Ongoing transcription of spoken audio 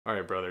All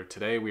right, brother,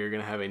 today we are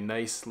going to have a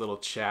nice little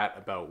chat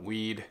about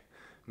weed,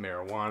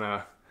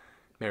 marijuana,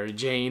 Mary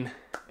Jane,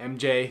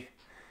 MJ,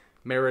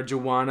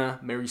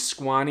 marijuana, Mary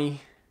Squanny,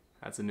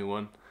 that's a new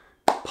one,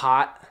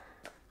 pot,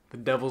 the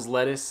devil's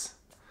lettuce,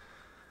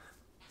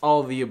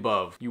 all the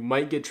above. You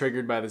might get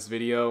triggered by this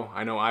video.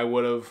 I know I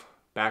would have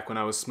back when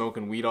I was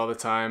smoking weed all the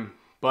time,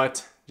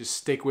 but just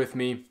stick with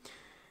me.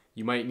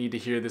 You might need to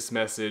hear this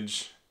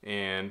message.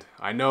 And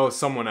I know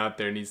someone out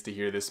there needs to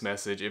hear this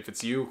message. If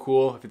it's you,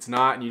 cool. If it's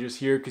not, and you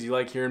just hear because you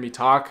like hearing me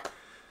talk,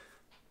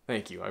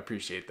 thank you. I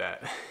appreciate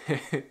that.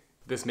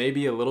 This may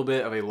be a little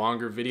bit of a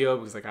longer video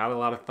because I got a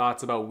lot of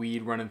thoughts about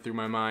weed running through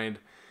my mind,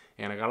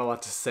 and I got a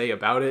lot to say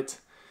about it.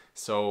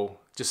 So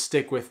just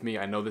stick with me.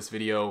 I know this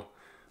video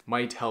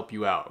might help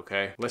you out,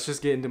 okay? Let's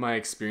just get into my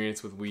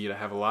experience with weed. I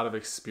have a lot of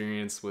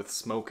experience with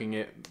smoking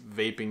it,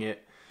 vaping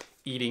it,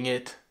 eating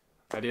it.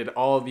 I did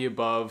all of the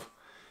above.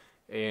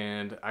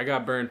 And I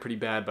got burned pretty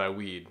bad by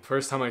weed.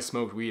 First time I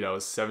smoked weed, I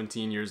was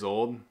 17 years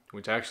old,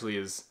 which actually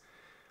is,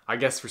 I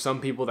guess for some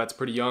people that's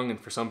pretty young, and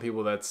for some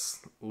people that's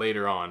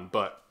later on.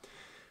 But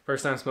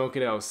first time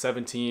smoking it, I was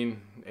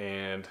 17,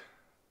 and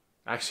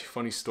actually,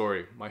 funny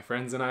story. My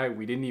friends and I,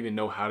 we didn't even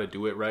know how to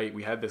do it right.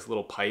 We had this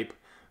little pipe,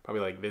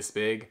 probably like this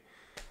big,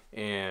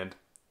 and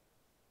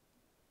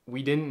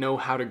we didn't know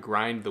how to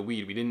grind the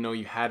weed. We didn't know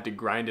you had to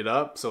grind it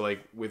up. So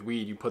like with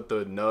weed, you put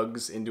the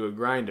nugs into a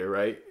grinder,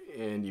 right?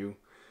 And you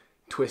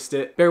twist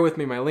it. Bear with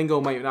me, my lingo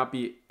might not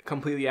be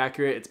completely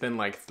accurate. It's been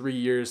like 3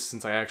 years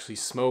since I actually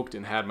smoked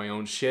and had my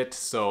own shit.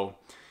 So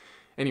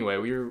anyway,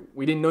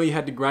 we didn't know you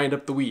had to grind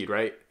up the weed,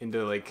 right?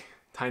 Into like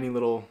tiny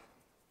little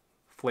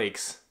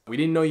flakes. We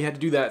didn't know you had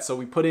to do that, so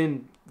we put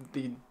in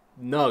the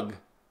nug,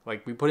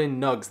 like we put in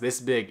nugs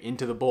this big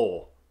into the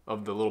bowl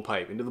of the little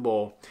pipe, into the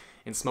bowl,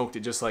 and smoked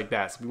it just like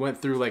that. So we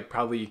went through like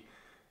probably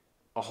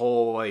a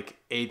whole like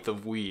eighth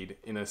of weed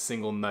in a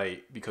single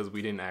night because we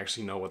didn't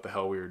actually know what the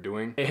hell we were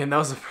doing. And that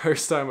was the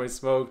first time I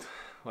smoked.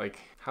 Like,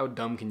 how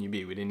dumb can you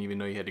be? We didn't even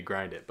know you had to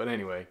grind it. But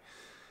anyway,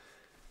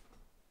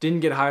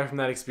 didn't get high from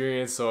that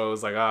experience, so I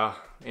was like,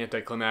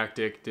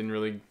 anticlimactic, didn't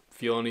really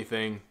feel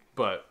anything.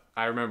 But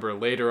I remember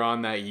later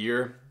on that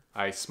year,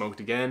 I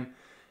smoked again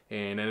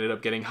and ended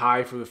up getting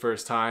high for the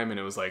first time, and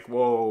it was like,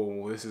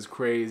 whoa, this is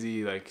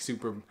crazy, like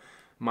super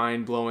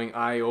mind-blowing,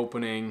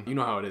 eye-opening. You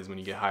know how it is when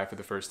you get high for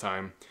the first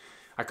time.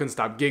 I couldn't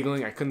stop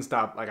giggling. I couldn't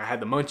stop, like I had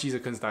the munchies. I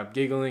couldn't stop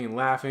giggling and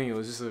laughing. It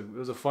was just it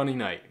was a funny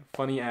night,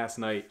 funny ass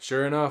night.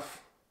 Sure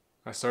enough,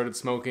 I started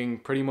smoking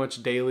pretty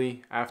much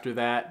daily after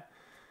that.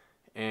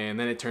 And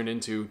then it turned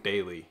into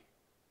daily.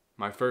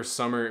 My first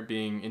summer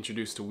being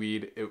introduced to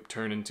weed, it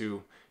turned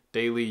into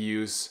daily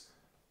use,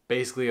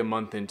 basically a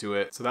month into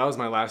it. So that was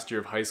my last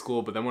year of high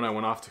school. But then when I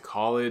went off to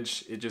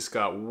college, it just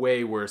got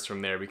way worse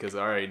from there because,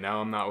 all right,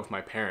 now I'm not with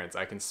my parents.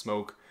 I can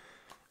smoke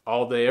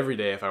all day, every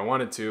day if I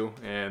wanted to,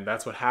 and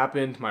that's what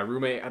happened. My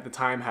roommate at the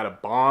time had a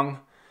bong,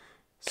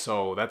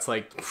 so that's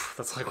like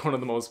one of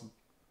the most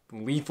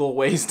lethal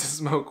ways to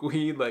smoke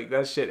weed. Like,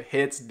 that shit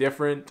hits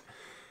different,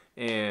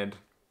 and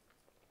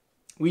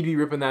we'd be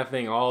ripping that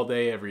thing all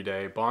day, every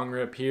day. Bong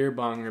rip here,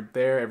 bong rip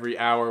there. Every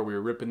hour we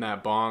were ripping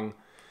that bong.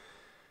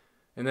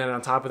 And then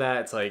on top of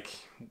that, it's like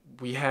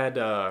we had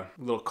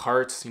little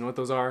carts. You know what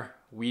those are?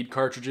 Weed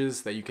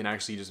cartridges that you can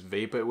actually just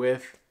vape it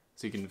with.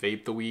 So you can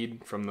vape the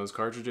weed from those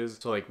cartridges.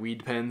 So like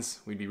weed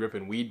pens, we'd be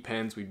ripping weed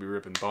pens, we'd be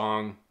ripping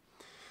bong.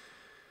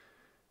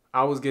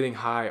 I was getting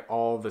high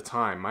all the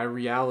time. My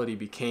reality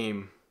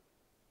became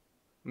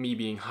me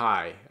being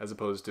high as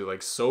opposed to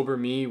like sober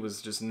me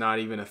was just not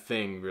even a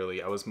thing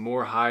really. I was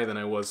more high than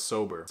I was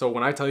sober. So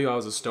when I tell you I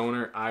was a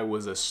stoner, I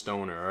was a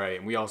stoner, all right?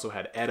 And we also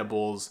had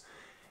edibles,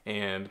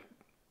 and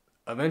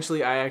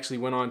eventually I actually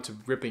went on to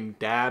ripping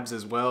dabs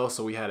as well.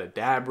 So we had a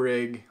dab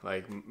rig.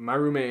 Like, my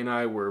roommate and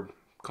I were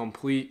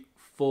complete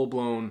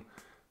full-blown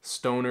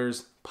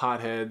stoners,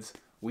 potheads,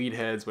 weed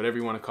heads, whatever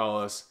you want to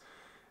call us,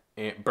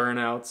 and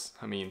burnouts.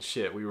 I mean,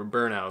 shit, we were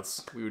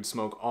burnouts. We would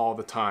smoke all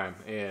the time,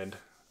 and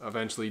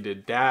eventually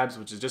did dabs,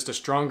 which is just a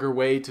stronger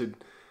way to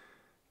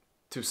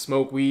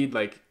smoke weed.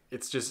 Like,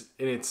 it's just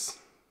in its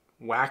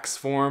wax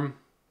form,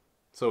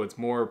 so it's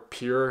more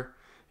pure,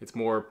 it's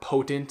more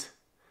potent.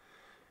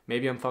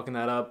 Maybe I'm fucking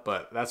that up,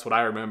 but that's what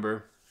I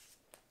remember.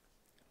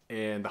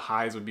 And the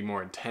highs would be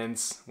more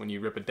intense when you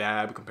rip a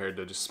dab compared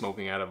to just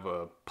smoking out of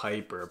a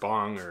pipe or a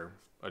bong or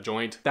a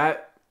joint.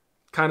 That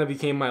kind of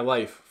became my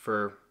life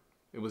for,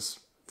 it was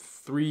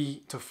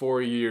 3 to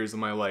 4 years of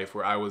my life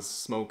where I was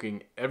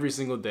smoking every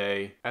single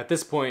day. At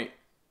this point,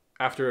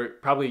 after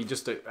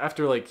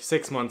like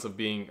 6 months of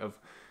being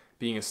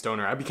a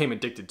stoner, I became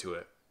addicted to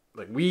it.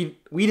 Like, weed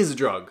is a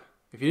drug.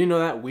 If you didn't know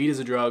that, weed is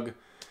a drug.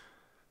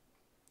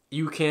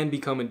 You can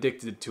become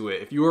addicted to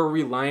it. If you are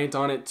reliant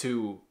on it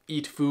to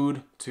eat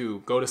food,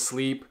 to go to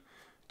sleep,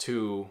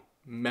 to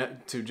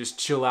just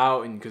chill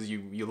out, and because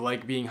you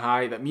like being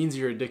high, that means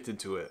you're addicted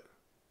to it.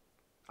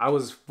 I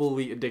was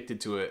fully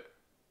addicted to it,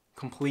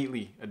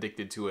 completely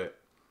addicted to it,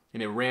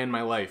 and it ran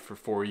my life for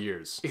 4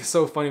 years. It's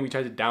so funny, we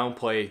tried to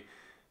downplay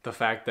the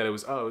fact that it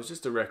was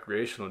just a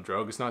recreational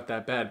drug, it's not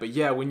that bad. But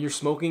yeah, when you're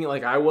smoking it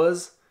like I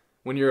was,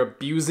 when you're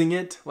abusing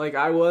it like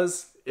I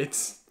was,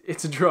 it's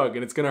a drug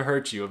and it's going to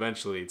hurt you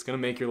eventually. It's going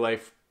to make your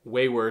life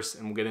way worse,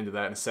 and we'll get into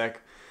that in a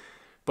sec.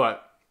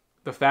 But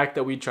the fact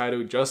that we try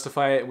to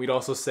justify it, we'd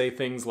also say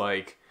things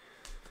like,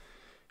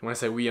 when I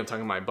say we, I'm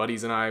talking my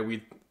buddies and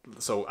I,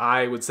 so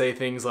I would say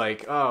things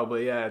like, oh, but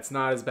yeah, it's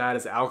not as bad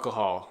as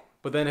alcohol.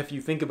 But then if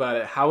you think about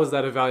it, how is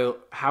that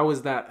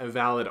a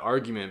valid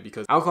argument?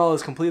 Because alcohol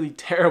is completely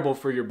terrible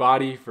for your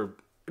body.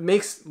 It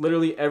makes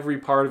literally every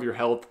part of your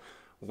health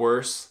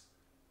worse.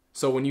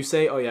 So when you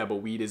say, oh yeah, but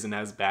weed isn't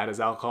as bad as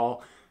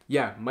alcohol,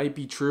 yeah, might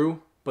be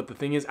true. But the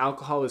thing is,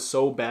 alcohol is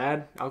so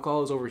bad.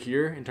 Alcohol is over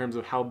here in terms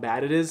of how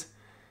bad it is.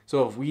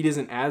 So if weed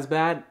isn't as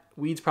bad,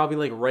 weed's probably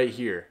like right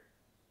here.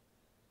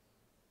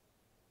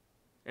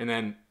 And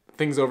then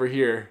things over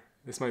here,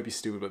 this might be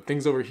stupid, but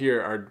things over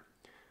here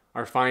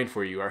are fine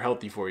for you, are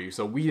healthy for you.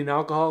 So weed and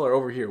alcohol are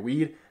over here.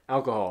 Weed,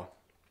 alcohol.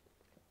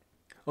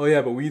 Oh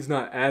yeah, but weed's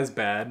not as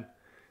bad.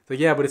 It's like,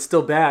 yeah, but it's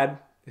still bad.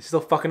 It's still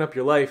fucking up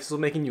your life. It's still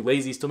making you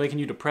lazy, still making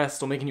you depressed,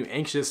 still making you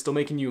anxious, still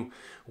making you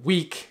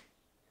weak.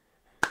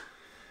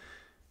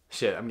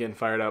 Shit, I'm getting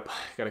fired up.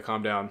 Gotta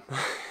calm down.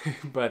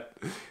 But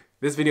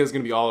this video is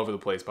gonna be all over the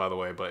place, by the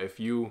way. But if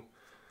you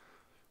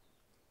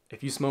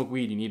smoke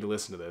weed, you need to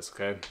listen to this,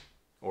 okay?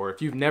 Or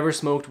if you've never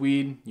smoked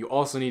weed, you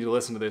also need to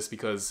listen to this,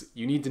 because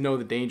you need to know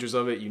the dangers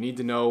of it. You need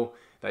to know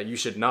that you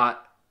should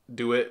not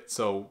do it.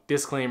 So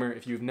disclaimer,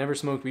 if you've never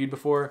smoked weed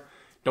before,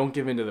 don't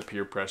give in to the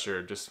peer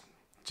pressure. Just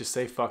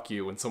say fuck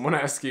you. When someone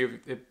asks you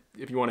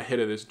if you want to hit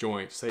of this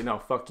joint, say no,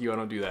 fuck you, I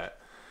don't do that.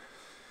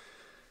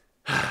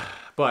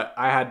 But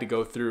I had to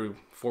go through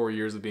 4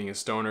 years of being a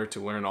stoner to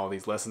learn all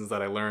these lessons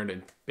that I learned,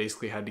 and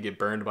basically had to get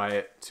burned by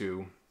it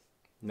to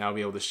now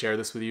be able to share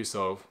this with you.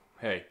 So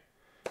hey,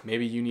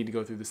 maybe you need to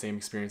go through the same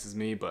experience as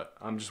me, but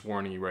I'm just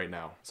warning you right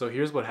now. So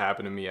here's what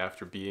happened to me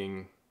after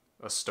being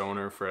a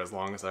stoner for as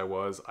long as I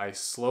was. I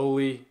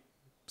slowly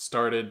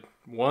started,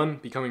 1,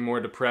 becoming more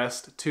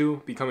depressed,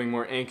 2, becoming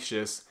more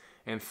anxious,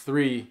 and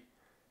 3,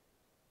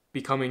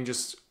 becoming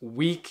just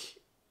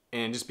weak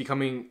and just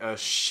becoming a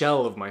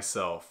shell of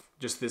myself.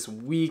 Just this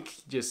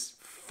weak,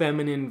 just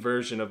feminine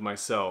version of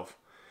myself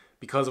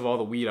because of all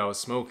the weed I was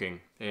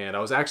smoking. And I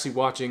was actually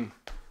watching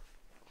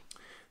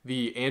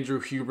the Andrew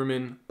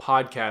Huberman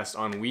podcast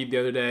on weed the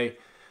other day.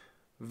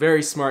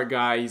 Very smart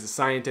guy. He's a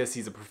scientist.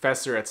 He's a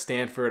professor at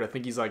Stanford. I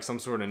think he's like some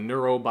sort of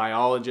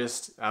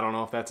neurobiologist. I don't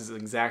know if that's his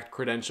exact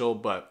credential,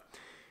 but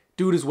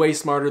dude is way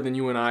smarter than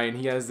you and I, and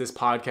he has this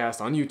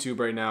podcast on YouTube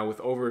right now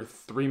with over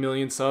 3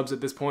 million subs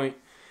at this point.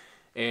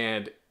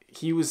 And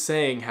he was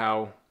saying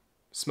how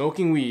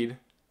smoking weed,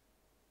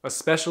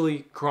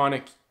 especially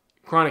chronic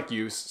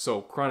use,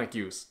 so chronic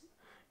use,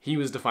 he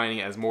was defining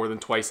it as more than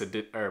twice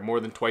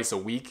a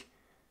week.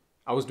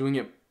 I was doing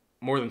it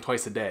more than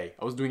twice a day.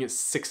 I was doing it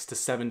 6 to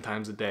 7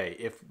 times a day,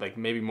 if like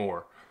maybe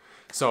more.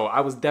 So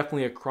I was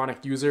definitely a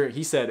chronic user.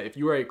 He said if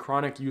you are a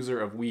chronic user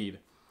of weed,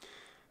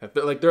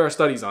 like there are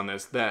studies on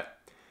this, that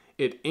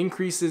it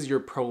increases your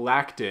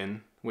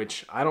prolactin,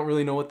 which I don't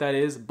really know what that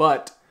is,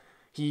 but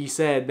he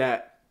said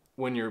that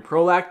when your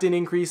prolactin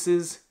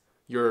increases,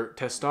 your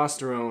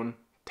testosterone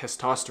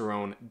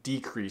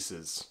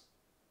decreases.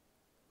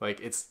 Like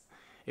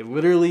it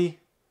literally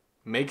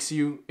makes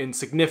you, and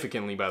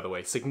significantly, by the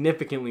way,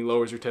 significantly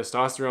lowers your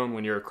testosterone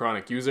when you're a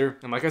chronic user.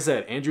 And like I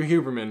said, Andrew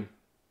Huberman,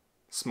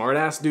 smart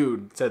ass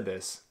dude, said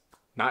this.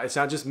 It's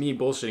not just me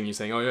bullshitting you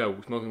saying, oh yeah,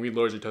 smoking weed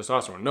lowers your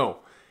testosterone. No,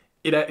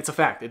 it's a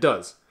fact. It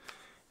does.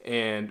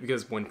 And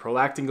because when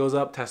prolactin goes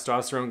up,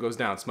 testosterone goes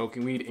down.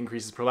 Smoking weed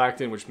increases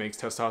prolactin, which makes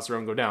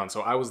testosterone go down. So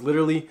I was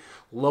literally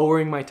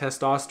lowering my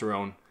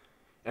testosterone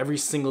every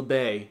single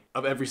day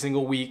of every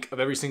single week of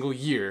every single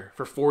year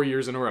for 4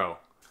 years in a row.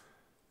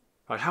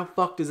 Like, how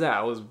fucked is that?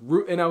 I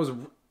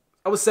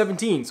was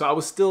 17, so I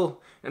was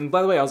still, and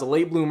by the way, I was a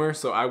late bloomer,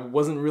 so I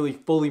wasn't really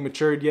fully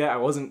matured yet.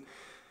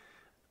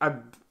 I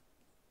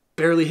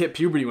barely hit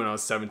puberty when I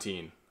was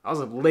 17. I was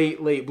a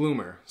late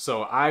bloomer.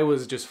 So I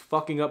was just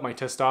fucking up my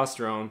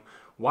testosterone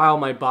while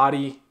my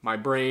body, my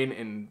brain,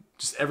 and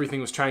just everything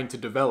was trying to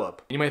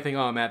develop. And you might think,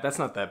 oh, Matt, that's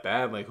not that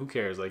bad. Like, who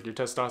cares? Like, your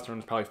testosterone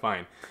is probably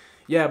fine.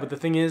 Yeah, but the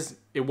thing is,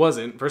 it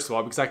wasn't, first of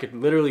all, because I could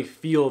literally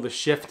feel the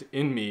shift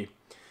in me.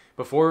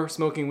 Before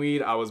smoking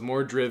weed, I was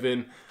more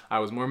driven. I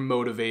was more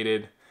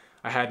motivated.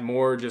 I had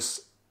more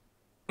just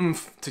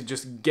oomph to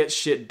just get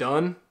shit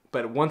done.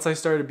 But once I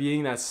started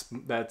being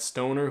that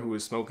stoner who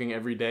was smoking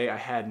every day, I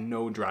had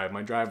no drive.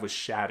 My drive was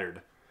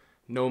shattered.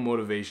 No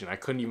motivation. I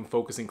couldn't even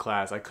focus in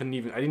class. I didn't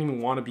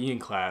even want to be in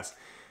class.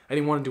 I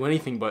didn't want to do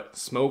anything but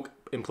smoke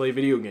and play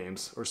video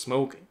games, or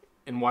smoke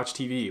and watch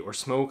TV, or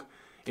smoke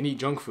and eat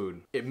junk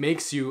food. It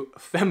makes you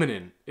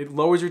feminine. It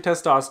lowers your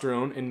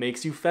testosterone and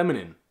makes you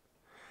feminine.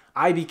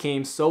 I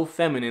became so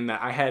feminine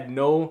that I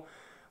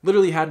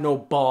literally had no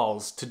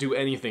balls to do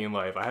anything in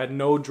life. I had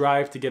no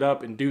drive to get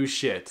up and do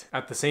shit.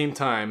 At the same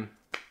time,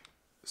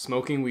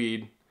 smoking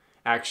weed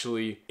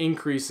actually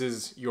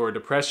increases your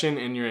depression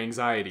and your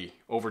anxiety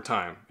over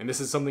time. And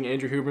this is something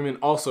Andrew Huberman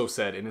also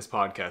said in his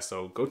podcast,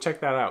 so go check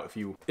that out if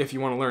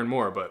you want to learn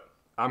more. But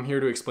I'm here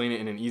to explain it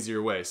in an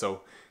easier way.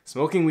 So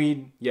smoking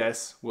weed,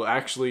 yes, will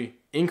actually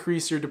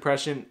increase your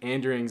depression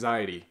and your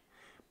anxiety.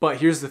 But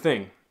here's the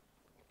thing,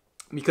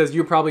 because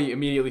you're probably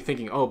immediately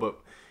thinking, oh, but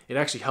it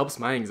actually helps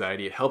my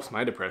anxiety, it helps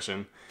my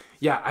depression.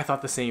 Yeah, I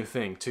thought the same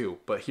thing too.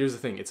 But here's the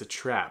thing, it's a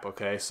trap,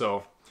 okay?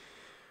 So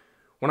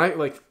when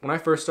I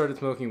first started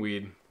smoking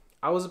weed,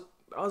 I was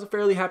a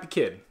fairly happy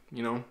kid,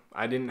 you know?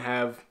 I didn't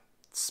have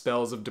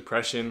spells of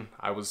depression.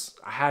 I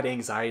had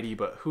anxiety,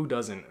 but who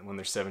doesn't when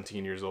they're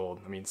 17 years old?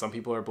 I mean, some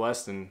people are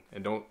blessed and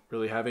don't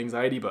really have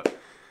anxiety, but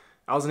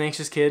I was an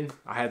anxious kid.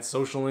 I had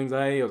social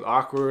anxiety, I was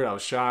awkward, I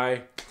was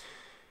shy.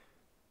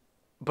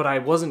 But I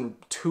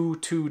wasn't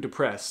too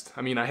depressed.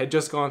 I mean, I had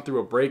just gone through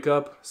a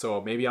breakup,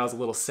 so maybe I was a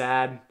little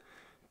sad,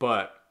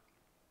 but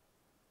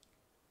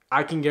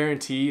I can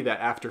guarantee that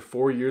after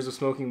 4 years of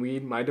smoking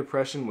weed, my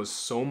depression was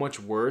so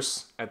much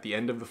worse at the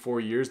end of the 4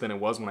 years than it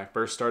was when I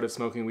first started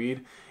smoking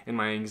weed, and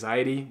my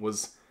anxiety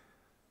was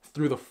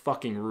through the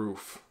fucking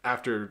roof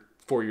after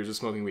 4 years of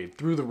smoking weed,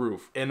 through the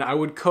roof. And I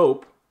would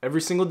cope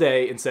every single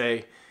day and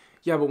say,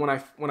 yeah, but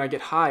when I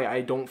get high,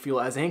 I don't feel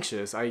as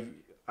anxious.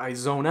 I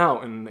zone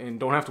out and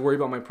don't have to worry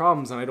about my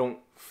problems, and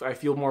I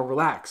feel more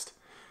relaxed,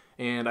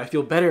 and I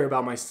feel better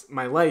about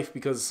my life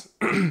because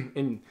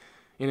and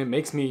it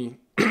makes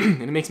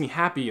me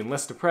happy and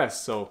less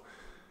depressed. So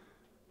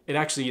it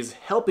actually is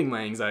helping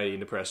my anxiety and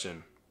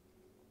depression.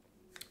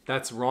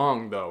 That's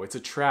wrong though. It's a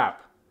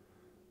trap.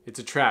 It's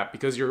a trap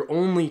because you're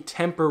only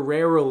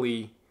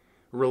temporarily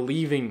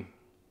relieving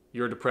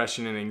your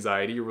depression and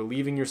anxiety. You're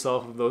relieving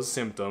yourself of those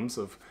symptoms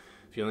of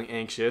feeling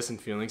anxious and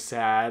feeling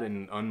sad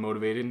and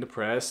unmotivated and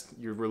depressed.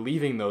 You're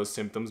relieving those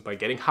symptoms by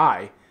getting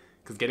high,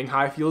 because getting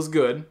high feels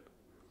good.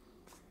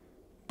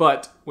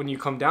 But when you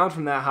come down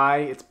from that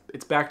high,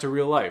 it's back to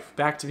real life,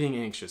 back to being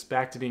anxious,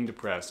 back to being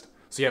depressed.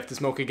 So you have to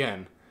smoke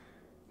again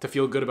to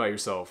feel good about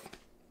yourself,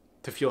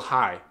 to feel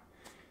high.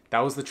 That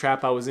was the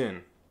trap I was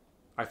in.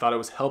 I thought it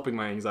was helping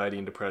my anxiety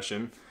and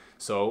depression,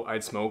 so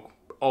I'd smoke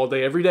all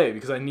day, every day,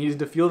 because I needed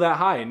to feel that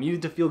high. I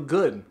needed to feel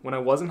good. When I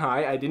wasn't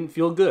high, I didn't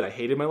feel good. I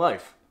hated my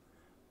life.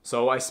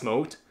 So I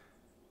smoked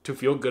to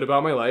feel good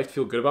about my life, to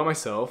feel good about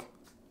myself,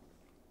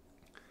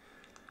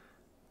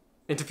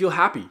 and to feel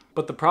happy.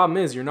 But the problem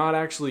is you're not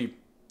actually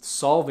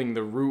solving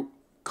the root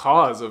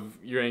cause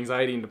of your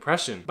anxiety and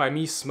depression. By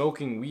me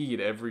smoking weed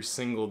every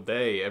single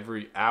day,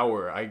 every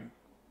hour, I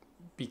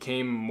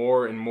became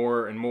more and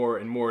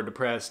more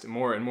depressed,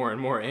 more and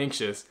more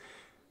anxious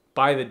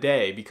by the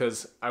day,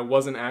 because I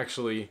wasn't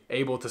actually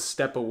able to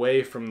step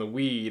away from the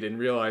weed and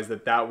realize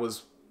that that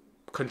was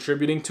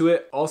contributing to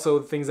it. Also,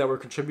 the things that were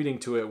contributing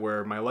to it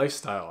were my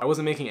lifestyle. I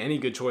wasn't making any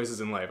good choices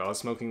in life. I was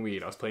smoking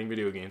weed, I was playing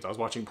video games, I was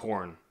watching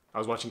porn, I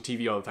was watching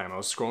TV all the time, I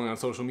was scrolling on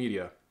social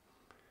media.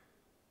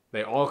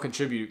 They all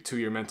contribute to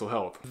your mental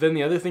health. Then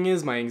the other thing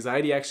is, my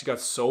anxiety actually got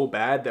so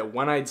bad that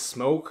when I'd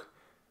smoke,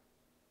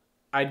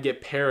 I'd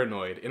get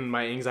paranoid and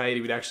my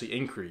anxiety would actually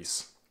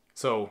increase.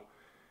 So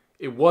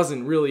it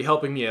wasn't really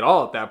helping me at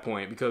all at that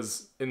point,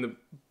 because in the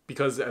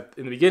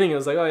beginning it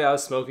was like, oh yeah, I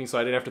was smoking, so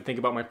I didn't have to think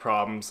about my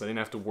problems. I didn't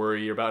have to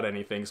worry about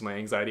anything, so my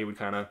anxiety would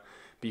kind of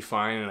be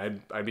fine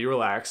and I'd be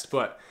relaxed.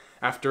 But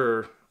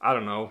after, I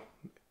don't know,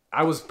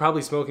 I was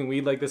probably smoking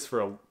weed like this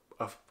for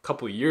a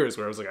couple of years,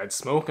 where I was like, I'd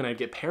smoke and I'd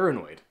get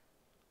paranoid.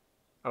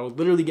 I would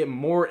literally get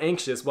more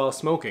anxious while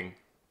smoking.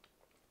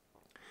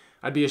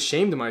 I'd be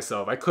ashamed of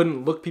myself. I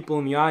couldn't look people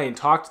in the eye and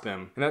talk to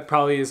them. And that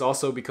probably is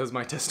also because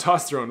my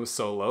testosterone was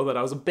so low that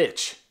I was a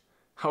bitch.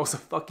 I was a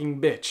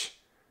fucking bitch.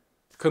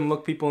 Couldn't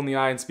look people in the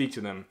eye and speak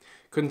to them.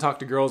 Couldn't talk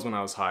to girls when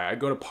I was high. I'd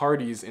go to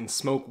parties and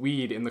smoke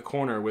weed in the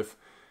corner with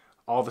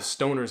all the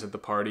stoners at the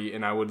party,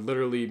 and I would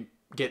literally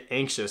get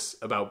anxious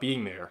about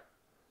being there.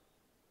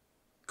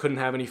 Couldn't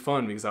have any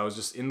fun because I was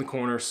just in the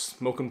corner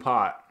smoking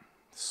pot.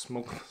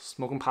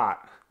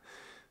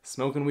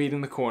 Smoking weed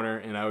in the corner,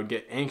 and I would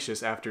get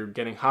anxious after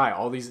getting high.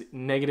 All these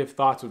negative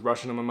thoughts would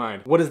rush into my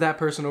mind. What is that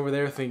person over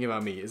there thinking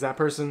about me? Is that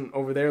person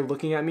over there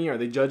looking at me? Are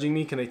they judging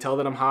me? Can they tell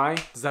that I'm high?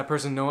 Does that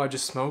person know I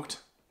just smoked?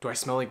 Do I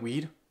smell like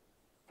weed?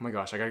 Oh my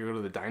gosh, I gotta go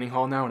to the dining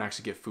hall now and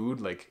actually get food,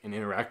 and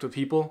interact with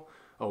people?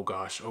 Oh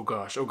gosh.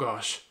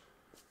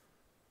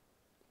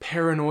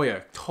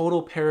 Paranoia.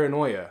 Total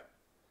paranoia.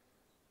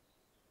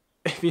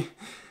 It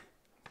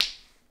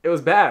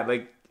was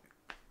bad.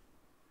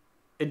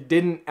 It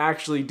didn't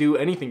actually do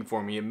anything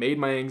for me. It made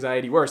my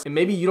anxiety worse. And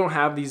maybe you don't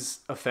have these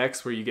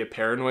effects where you get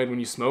paranoid when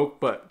you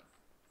smoke, but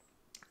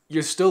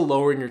you're still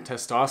lowering your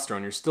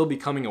testosterone. You're still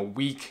becoming a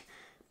weak,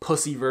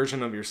 pussy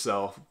version of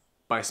yourself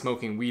by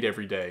smoking weed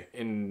every day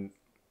and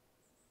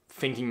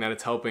thinking that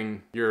it's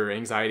helping your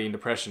anxiety and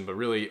depression. But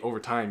really, over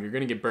time, you're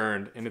gonna get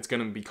burned and it's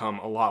gonna become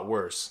a lot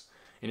worse.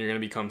 And you're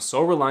gonna become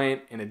so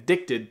reliant and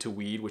addicted to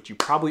weed, which you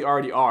probably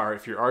already are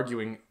if you're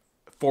arguing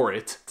for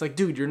it. It's like,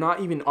 dude, you're not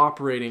even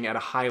operating at a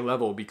high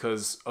level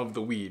because of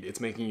the weed.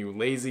 It's making you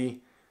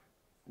lazy,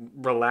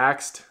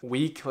 relaxed,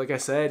 weak, like I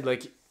said.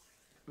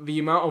 The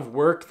amount of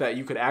work that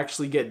you could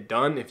actually get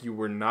done if you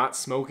were not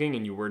smoking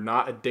and you were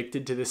not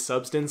addicted to this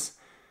substance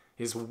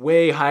is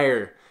way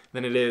higher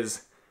than it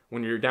is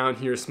when you're down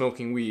here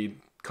smoking weed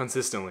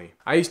consistently.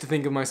 I used to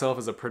think of myself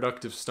as a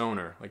productive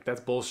stoner. Like,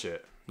 that's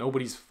bullshit.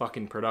 Nobody's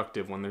fucking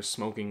productive when they're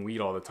smoking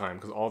weed all the time,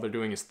 because all they're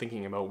doing is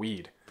thinking about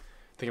weed.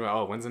 Thinking about,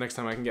 oh, when's the next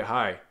time I can get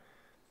high?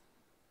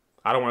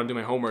 I don't want to do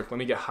my homework. Let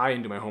me get high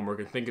and do my homework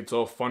and think it's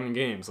all fun and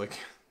games. Like,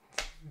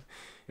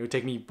 it would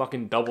take me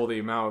fucking double the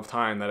amount of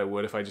time that it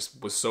would if I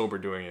just was sober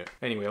doing it.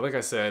 Anyway, like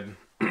I said,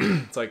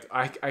 it's like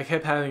I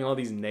kept having all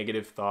these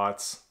negative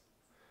thoughts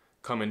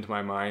come into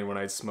my mind when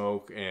I'd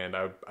smoke, and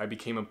I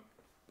became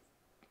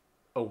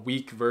a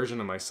weak version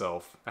of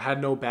myself. I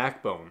had no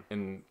backbone,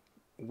 and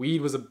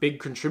weed was a big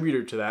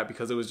contributor to that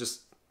because it was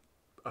just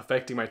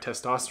affecting my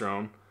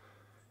testosterone.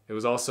 It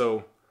was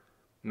also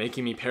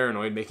making me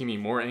paranoid, making me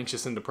more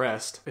anxious and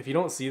depressed. If you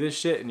don't see this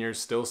shit and you're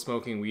still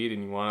smoking weed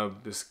and you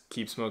want to just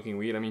keep smoking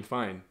weed, I mean,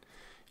 fine.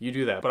 You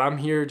do that. But I'm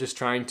here just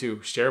trying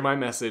to share my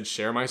message,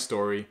 share my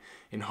story,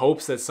 in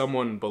hopes that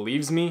someone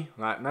believes me,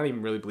 not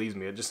even really believes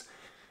me, it just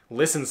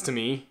listens to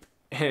me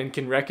and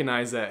can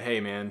recognize that, hey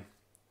man,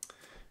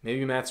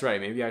 maybe Matt's right.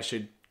 Maybe I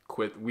should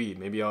quit weed.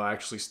 Maybe I'll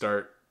actually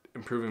start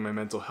improving my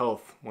mental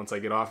health once I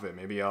get off it.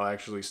 Maybe I'll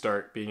actually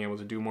start being able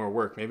to do more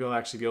work. Maybe I'll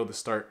actually be able to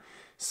start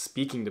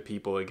speaking to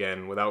people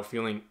again without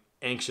feeling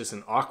anxious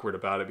and awkward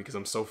about it because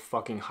I'm so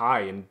fucking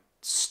high and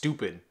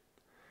stupid.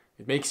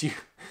 It makes you,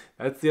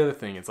 that's the other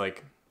thing. It's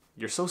like,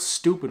 you're so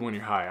stupid when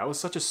you're high. I was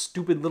such a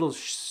stupid little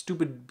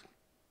stupid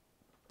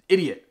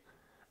idiot.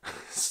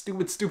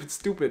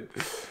 Stupid.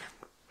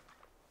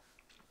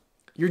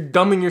 You're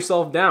dumbing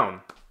yourself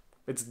down.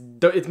 It's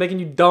making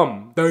you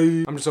dumb.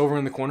 I'm just over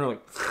in the corner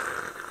like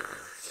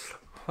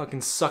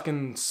fucking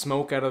sucking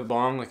smoke out of the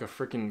bong like a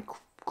freaking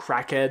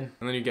crackhead.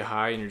 And then you get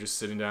high and you're just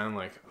sitting down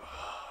like,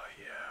 oh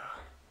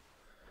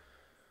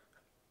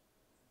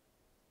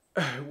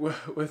yeah.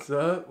 What's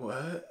up?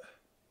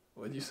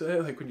 What'd you say?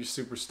 Like when you're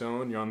super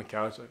stoned, you're on the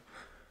couch like,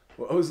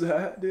 what was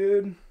that,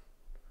 dude?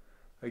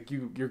 Like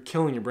you're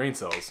killing your brain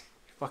cells.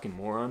 You fucking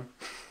moron.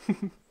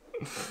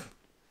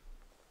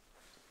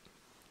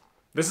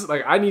 This is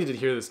like, I needed to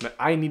hear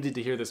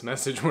this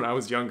message when I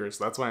was younger,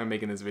 so that's why I'm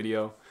making this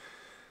video.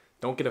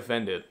 Don't get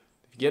offended.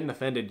 If you're getting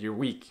offended, you're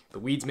weak. The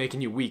weed's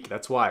making you weak.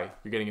 That's why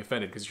you're getting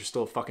offended, because you're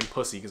still a fucking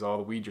pussy because of all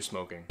the weed you're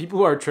smoking. People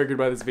who are triggered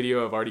by this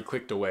video have already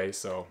clicked away,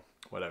 so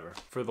whatever.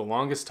 For the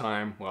longest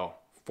time, well,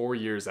 4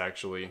 years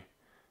actually,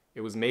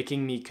 it was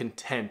making me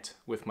content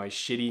with my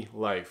shitty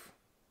life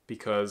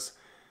because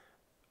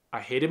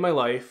I hated my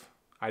life.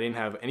 I didn't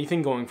have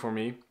anything going for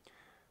me.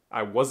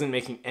 I wasn't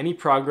making any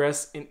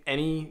progress in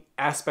any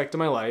aspect of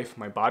my life.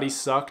 My body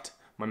sucked.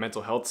 My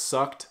mental health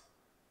sucked.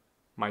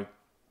 I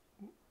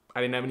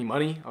didn't have any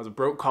money. I was a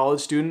broke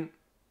college student.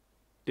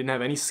 Didn't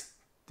have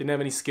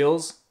any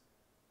skills.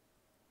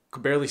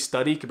 Could barely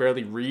study, could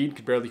barely read,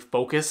 could barely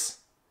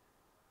focus.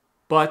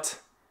 But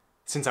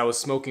since I was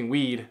smoking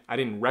weed, I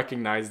didn't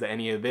recognize that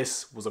any of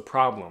this was a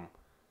problem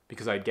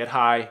because I'd get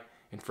high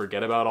and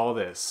forget about all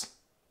this.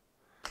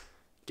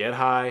 Get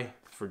high,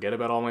 forget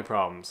about all my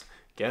problems.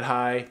 Get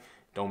high,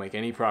 don't make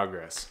any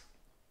progress.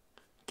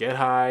 Get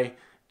high,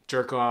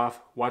 jerk off,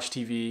 watch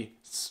TV,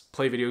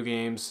 play video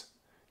games,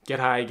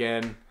 get high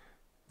again,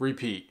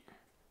 repeat.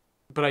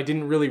 But I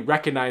didn't really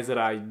recognize that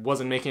I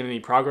wasn't making any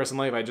progress in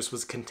life. I just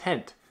was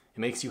content. It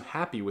makes you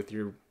happy with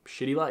your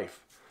shitty life.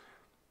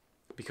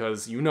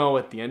 Because you know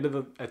at the end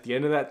of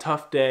that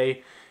tough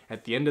day,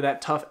 at the end of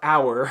that tough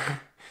hour,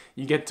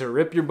 you get to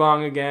rip your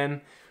bong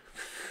again,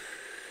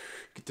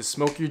 get to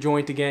smoke your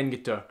joint again,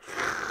 get to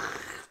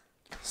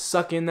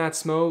suck in that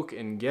smoke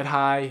and get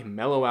high,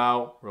 mellow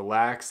out,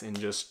 relax, and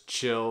just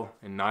chill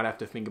and not have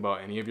to think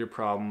about any of your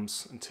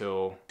problems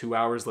until 2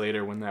 hours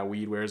later when that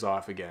weed wears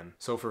off again.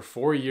 So for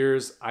 4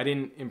 years, I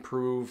didn't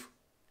improve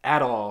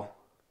at all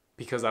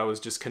because I was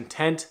just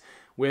content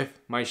with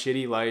my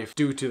shitty life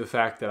due to the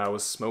fact that I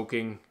was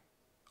smoking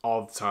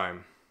all the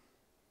time.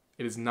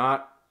 It is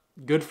not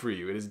good for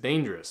you. It is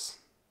dangerous.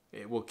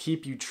 It will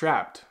keep you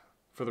trapped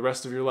for the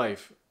rest of your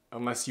life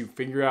unless you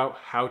figure out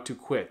how to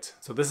quit.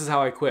 So this is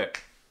how I quit.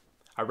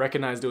 I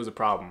recognized it was a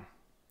problem.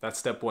 That's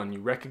step one. You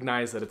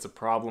recognize that it's a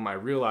problem. I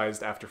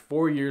realized after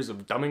 4 years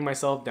of dumbing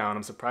myself down,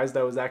 I'm surprised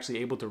I was actually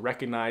able to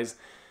recognize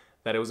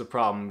that it was a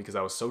problem because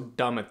I was so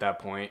dumb at that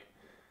point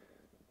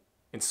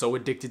and so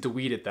addicted to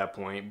weed at that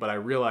point. But I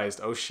realized,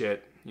 oh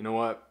shit, you know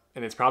what?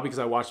 And it's probably because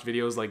I watched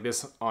videos like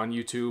this on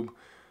YouTube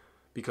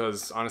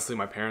because honestly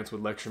my parents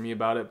would lecture me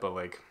about it, but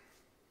like,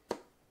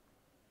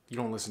 you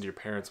don't listen to your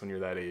parents when you're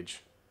that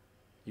age.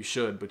 You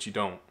should, but you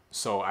don't.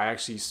 So I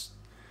actually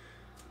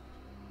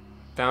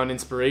found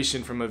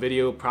inspiration from a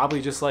video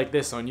probably just like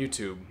this on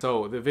YouTube.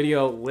 So the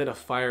video lit a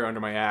fire under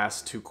my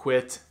ass to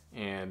quit,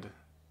 and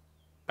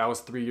that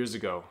was 3 years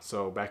ago.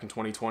 So back in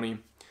 2020,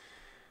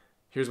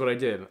 here's what I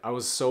did. I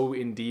was so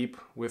in deep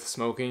with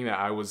smoking that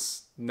I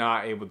was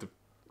not able to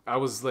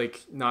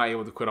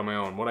quit on my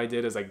own. What I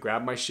did is I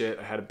grabbed my shit.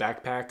 I had a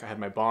backpack, I had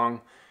my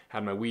bong,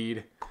 had my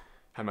weed,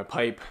 had my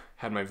pipe,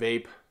 had my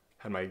vape,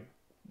 had my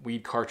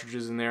weed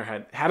cartridges in there,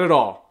 had it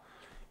all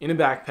in a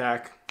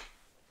backpack.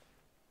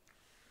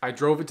 I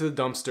drove it to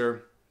the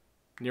dumpster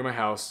near my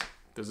house.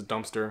 There's a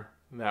dumpster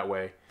that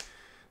way.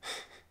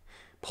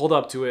 Pulled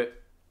up to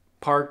it,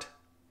 parked,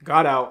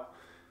 got out,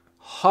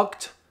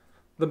 hucked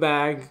the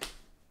bag,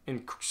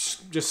 and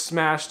just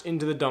smashed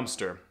into the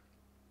dumpster.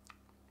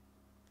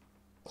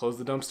 Closed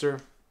the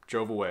dumpster,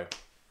 drove away.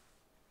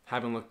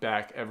 Haven't looked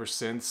back ever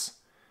since.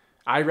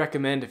 I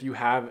recommend if you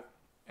have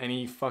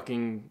any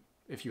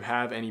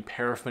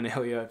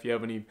paraphernalia, if you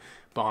have any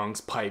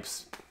bongs,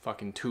 pipes,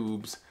 fucking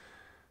tubes,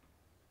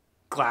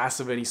 glass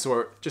of any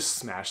sort, just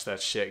smash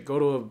that shit. Go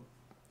to a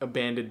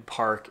abandoned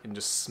park and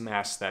just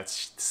smash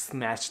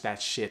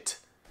that shit.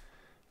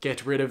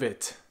 Get rid of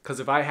it. Because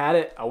if I had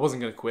it, I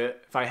wasn't going to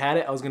quit. If I had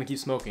it, I was going to keep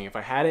smoking. If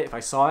I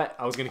saw it,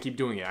 I was going to keep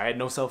doing it. I had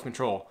no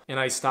self-control. And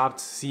I stopped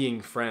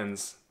seeing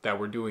friends that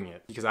were doing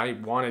it because I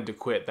wanted to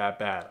quit that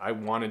bad. I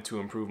wanted to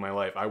improve my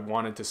life. I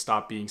wanted to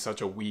stop being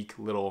such a weak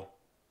little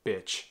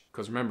bitch.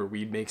 Because remember,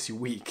 weed makes you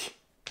weak.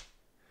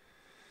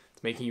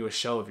 It's making you a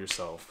shell of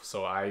yourself.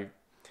 So I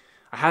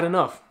had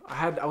enough.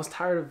 I was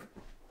tired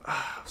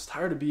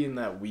of being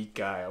that weak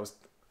guy.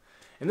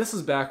 And this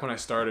was back when I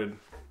started,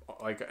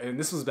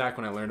 this was back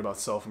when I learned about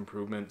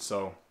self-improvement.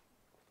 So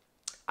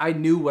I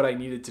knew what I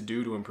needed to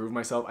do to improve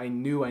myself. I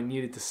knew I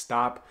needed to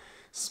stop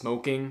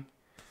smoking.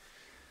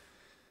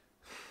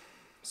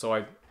 So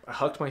I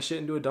hucked my shit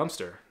into a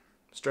dumpster.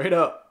 Straight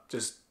up.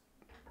 Just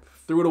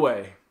threw it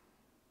away.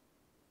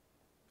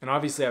 And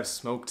obviously I've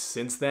smoked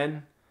since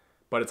then.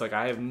 But it's like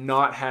I have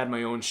not had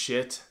my own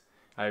shit.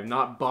 I have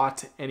not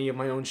bought any of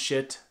my own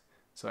shit.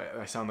 So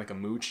I sound like a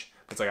mooch.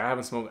 It's like I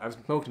haven't smoked. I've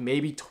smoked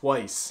maybe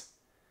twice.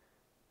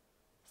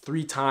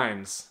 3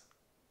 times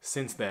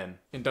since then.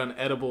 And done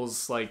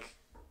edibles like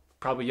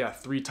probably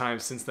 3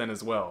 times since then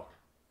as well.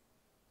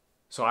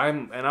 So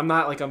I'm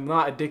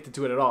not addicted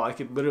to it at all. I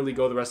could literally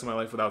go the rest of my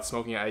life without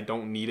smoking it. I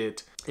don't need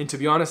it. And to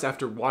be honest,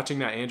 after watching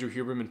that Andrew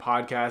Huberman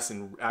podcast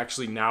and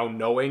actually now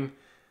knowing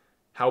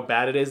how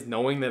bad it is,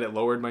 knowing that it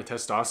lowered my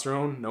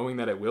testosterone, knowing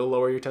that it will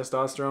lower your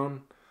testosterone,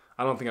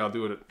 I don't think I'll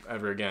do it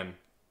ever again.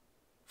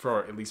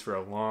 For at least for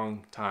a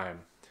long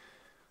time.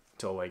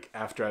 Till like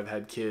after I've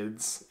had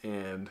kids,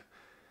 and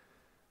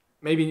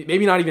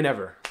maybe not even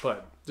ever,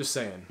 but just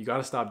saying, you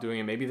gotta stop doing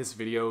it. Maybe this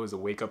video is a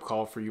wake-up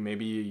call for you.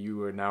 Maybe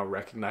you are now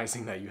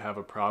recognizing that you have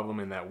a problem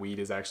and that weed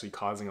is actually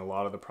causing a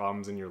lot of the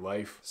problems in your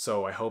life.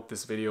 So I hope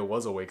this video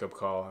was a wake-up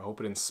call. I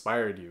hope it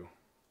inspired you.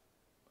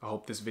 I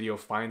hope this video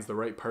finds the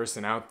right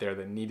person out there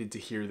that needed to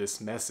hear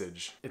this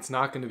message. It's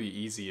not going to be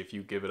easy if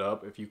you give it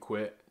up, if you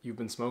quit. You've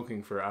been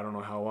smoking for I don't know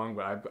how long,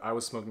 but I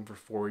was smoking for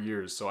 4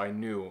 years, so I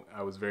knew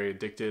I was very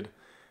addicted.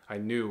 I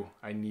knew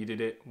I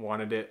needed it,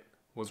 wanted it,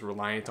 was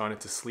reliant on it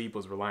to sleep,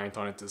 was reliant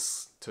on it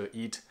to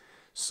eat.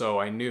 So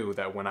I knew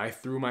that when I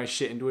threw my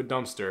shit into a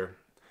dumpster,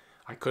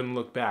 I couldn't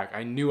look back.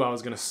 I knew I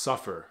was going to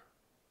suffer.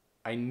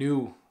 I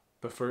knew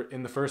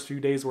in the first few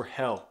days were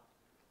hell.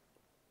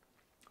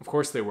 Of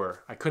course they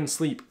were. I couldn't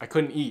sleep. I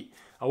couldn't eat.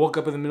 I woke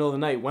up in the middle of the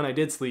night when I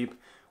did sleep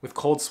with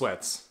cold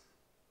sweats.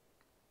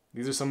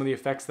 These are some of the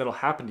effects that'll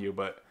happen to you,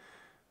 but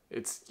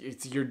it's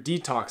you're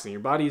detoxing.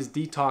 Your body is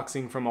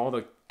detoxing from all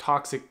the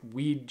toxic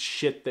weed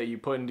shit that you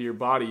put into your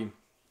body.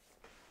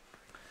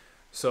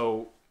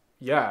 So,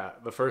 yeah,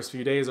 the first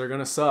few days are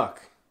gonna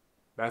suck.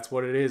 That's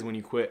what it is when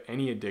you quit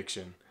any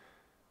addiction.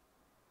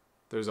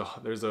 There's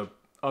a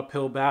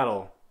uphill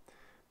battle,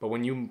 but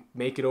when you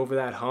make it over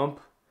that hump,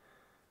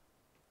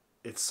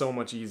 it's so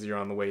much easier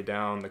on the way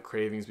down. The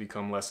cravings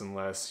become less and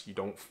less. You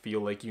don't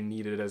feel like you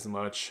need it as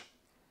much.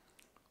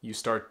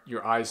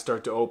 Your eyes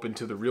start to open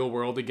to the real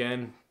world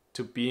again,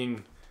 to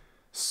being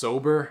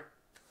sober.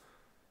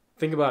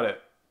 Think about it.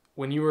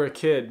 When you were a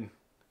kid,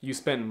 you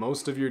spent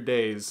most of your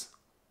days,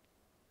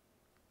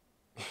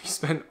 you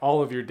spent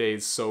all of your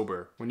days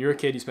sober. When you were a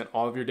kid, you spent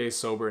all of your days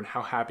sober, and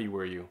how happy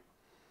were you?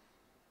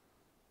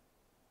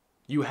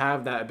 You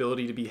have that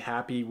ability to be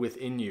happy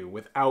within you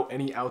without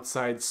any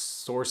outside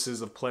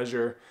sources of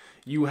pleasure.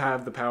 You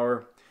have the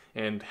power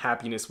and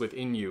happiness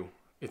within you.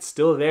 It's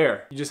still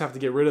there. You just have to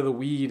get rid of the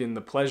weed and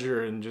the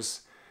pleasure and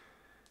just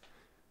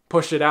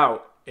push it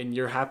out, and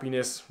your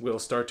happiness will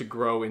start to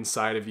grow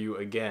inside of you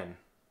again.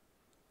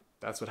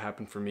 That's what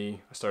happened for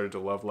me. I started to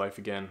love life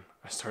again.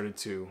 I started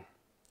to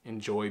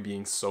enjoy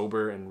being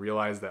sober and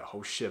realize that,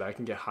 oh shit, I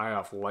can get high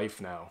off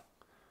life now.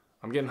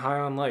 I'm getting high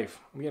on life.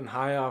 I'm getting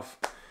high off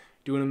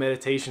doing a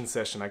meditation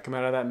session. I come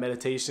out of that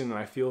meditation and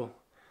I feel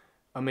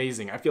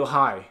amazing. I feel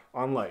high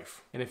on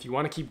life. And if you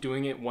want to keep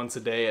doing it once a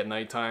day at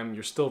nighttime,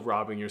 you're still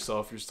robbing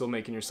yourself. You're still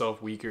making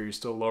yourself weaker. You're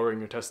still lowering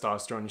your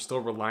testosterone. You're still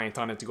reliant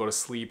on it to go to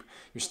sleep.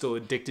 You're still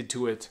addicted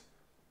to it.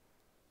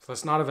 So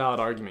that's not a valid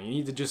argument. You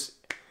need to just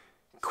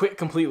quit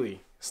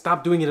completely.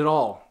 Stop doing it at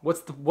all.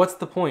 What's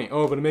the point?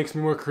 Oh, but it makes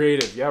me more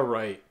creative. Yeah,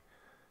 right.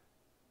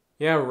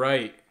 Yeah,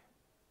 right.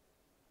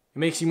 It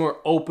makes you more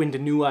open to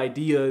new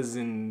ideas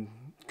and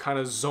kind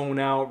of zone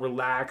out,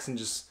 relax, and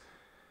just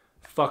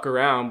fuck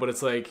around. But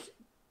it's like,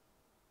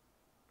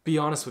 be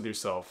honest with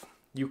yourself.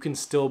 You can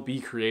still be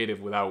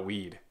creative without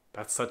weed.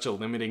 That's such a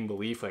limiting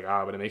belief. Like,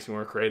 but it makes me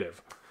more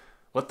creative.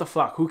 What the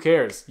fuck? Who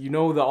cares? You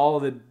know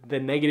all the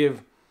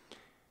negative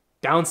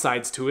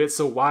downsides to it.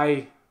 So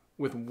why,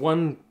 with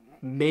one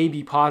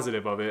maybe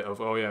positive of it,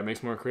 oh yeah, it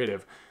makes me more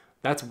creative,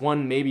 That's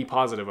one maybe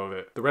positive of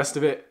it. The rest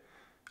of it,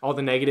 all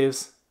the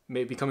negatives,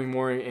 becoming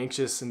more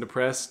anxious and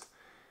depressed.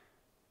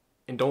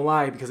 And don't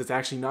lie, because it's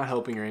actually not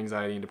helping your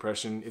anxiety and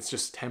depression. It's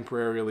just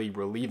temporarily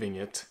relieving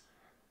it.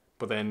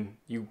 But then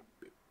you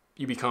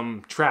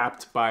become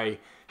trapped by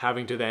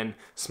having to then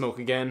smoke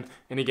again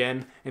and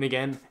again and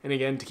again and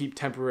again to keep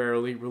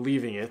temporarily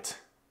relieving it.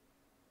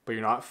 But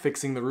you're not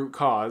fixing the root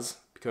cause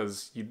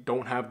because you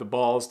don't have the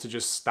balls to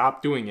just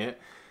stop doing it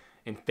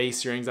and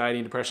face your anxiety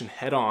and depression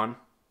head on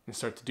and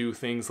start to do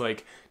things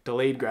like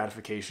delayed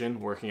gratification,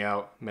 working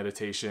out,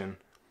 meditation.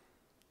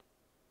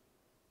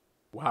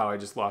 Wow, I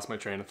just lost my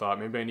train of thought.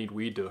 Maybe I need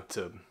weed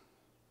to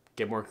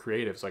get more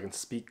creative so I can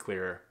speak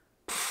clearer.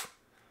 Pfft.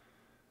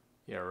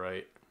 Yeah,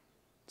 right.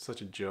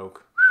 Such a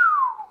joke.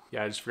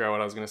 Yeah, I just forgot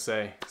what I was going to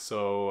say.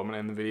 So I'm going to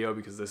end the video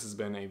because this has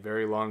been a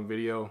very long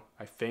video,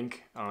 I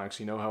think. I don't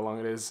actually know how long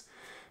it is.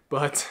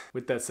 But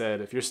with that said,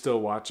 if you're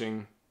still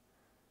watching,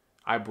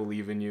 I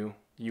believe in you.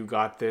 You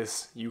got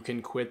this. You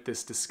can quit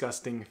this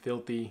disgusting,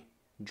 filthy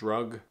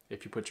drug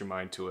if you put your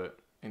mind to it.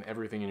 And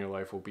everything in your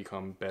life will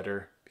become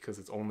better because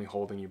it's only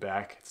holding you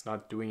back. It's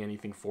not doing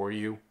anything for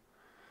you.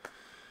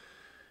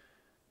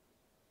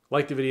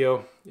 Like the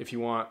video if you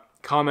want.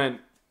 Comment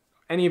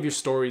any of your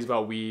stories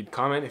about weed.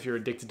 Comment if you're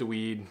addicted to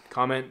weed.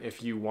 Comment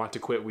if you want to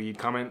quit weed.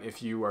 Comment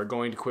if you are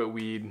going to quit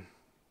weed.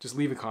 Just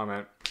leave a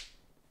comment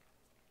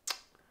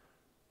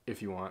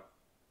if you want.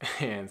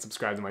 And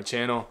subscribe to my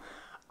channel.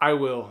 I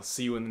will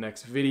see you in the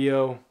next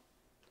video.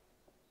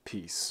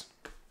 Peace.